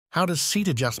How does seat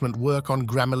adjustment work on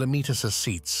Gramillimeterser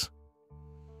seats?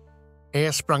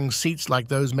 Air-sprung seats like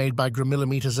those made by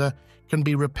Gramillimeterser can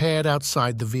be repaired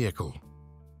outside the vehicle.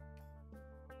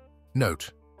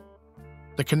 Note: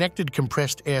 the connected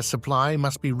compressed air supply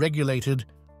must be regulated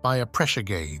by a pressure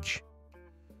gauge.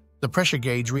 The pressure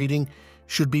gauge reading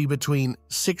should be between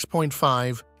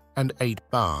 6.5 and 8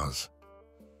 bars.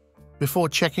 Before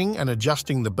checking and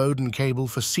adjusting the Bowden cable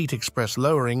for seat express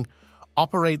lowering,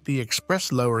 operate the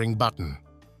express lowering button.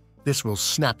 This will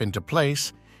snap into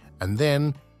place, and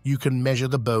then you can measure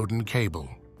the Bowden cable.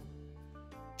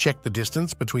 Check the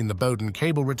distance between the Bowden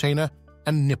cable retainer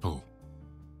and nipple.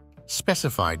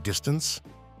 Specified distance,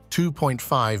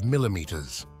 2.5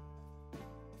 millimeters.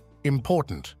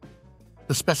 Important: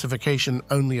 the specification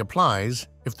only applies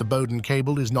if the Bowden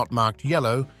cable is not marked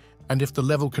yellow and if the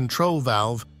level control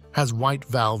valve has white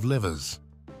valve levers.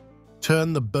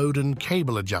 Turn the Bowden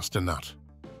cable adjuster nut.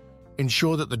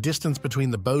 Ensure that the distance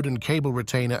between the Bowden cable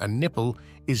retainer and nipple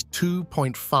is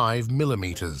 2.5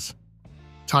 millimeters.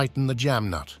 Tighten the jam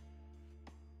nut.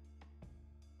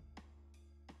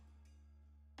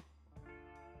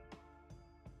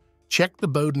 Check the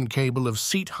Bowden cable of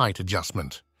seat height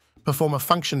adjustment. Perform a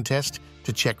function test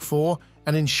to check for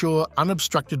and ensure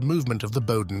unobstructed movement of the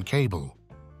Bowden cable.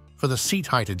 For the seat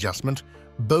height adjustment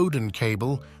Bowden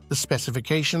cable, the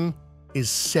specification is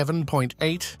 7.8,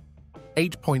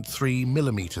 8.3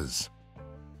 millimeters.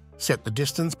 Set the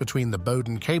distance between the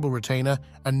Bowden cable retainer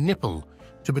and nipple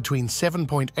to between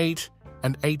 7.8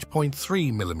 and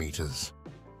 8.3 millimeters.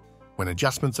 When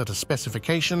adjustments are to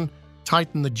specification,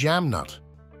 tighten the jam nut.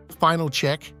 Final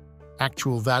check,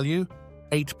 actual value,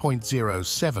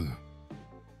 8.07.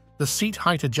 The seat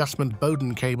height adjustment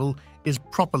Bowden cable is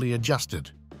properly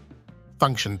adjusted.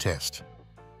 Function test.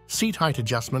 Seat height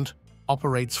adjustment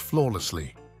operates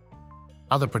flawlessly.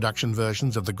 Other production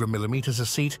versions of the Gramillimeterser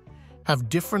seat have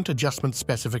different adjustment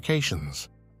specifications.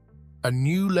 A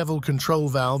new level control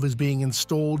valve is being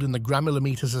installed in the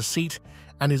Gramillimeterser seat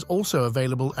and is also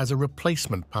available as a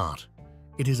replacement part.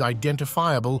 It is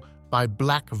identifiable by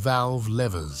black valve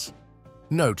levers.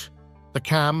 Note: the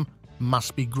cam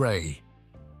must be gray.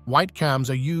 White cams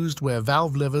are used where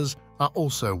valve levers are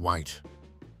also white.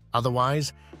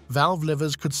 Otherwise, valve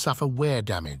levers could suffer wear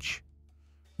damage.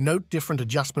 Note different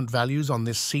adjustment values on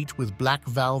this seat with black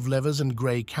valve levers and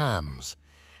gray cams.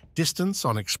 Distance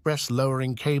on express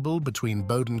lowering cable between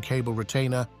Bowden cable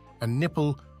retainer and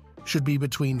nipple should be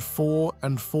between 4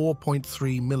 and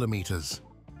 4.3 millimeters.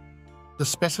 The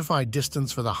specified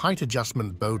distance for the height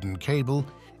adjustment Bowden cable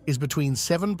is between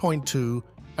 7.2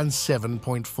 and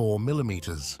 7.4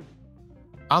 millimeters.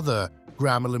 Other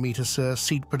Gramillimeterser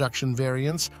seat production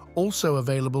variants also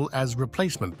available as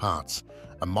replacement parts,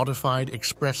 a modified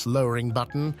express lowering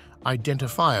button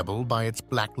identifiable by its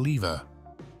black lever.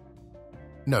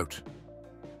 Note: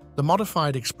 the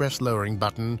modified express lowering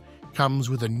button comes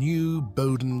with a new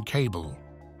Bowden cable.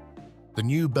 The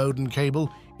new Bowden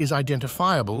cable is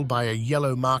identifiable by a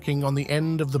yellow marking on the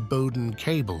end of the Bowden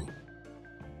cable.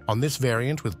 On this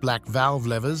variant with black valve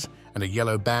levers and a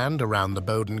yellow band around the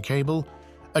Bowden cable,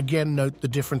 again note the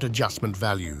different adjustment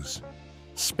values.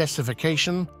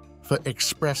 Specification for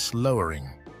express lowering.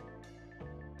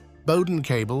 Bowden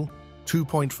cable,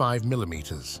 2.5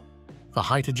 millimeters. For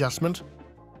height adjustment,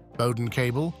 Bowden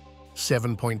cable,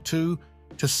 7.2 to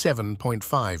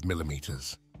 7.5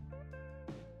 millimeters.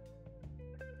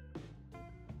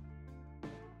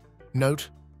 Note: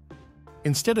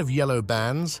 instead of yellow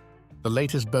bands, the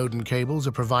latest Bowden cables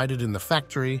are provided in the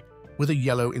factory with a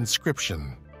yellow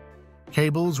inscription.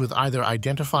 Cables with either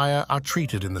identifier are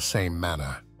treated in the same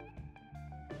manner.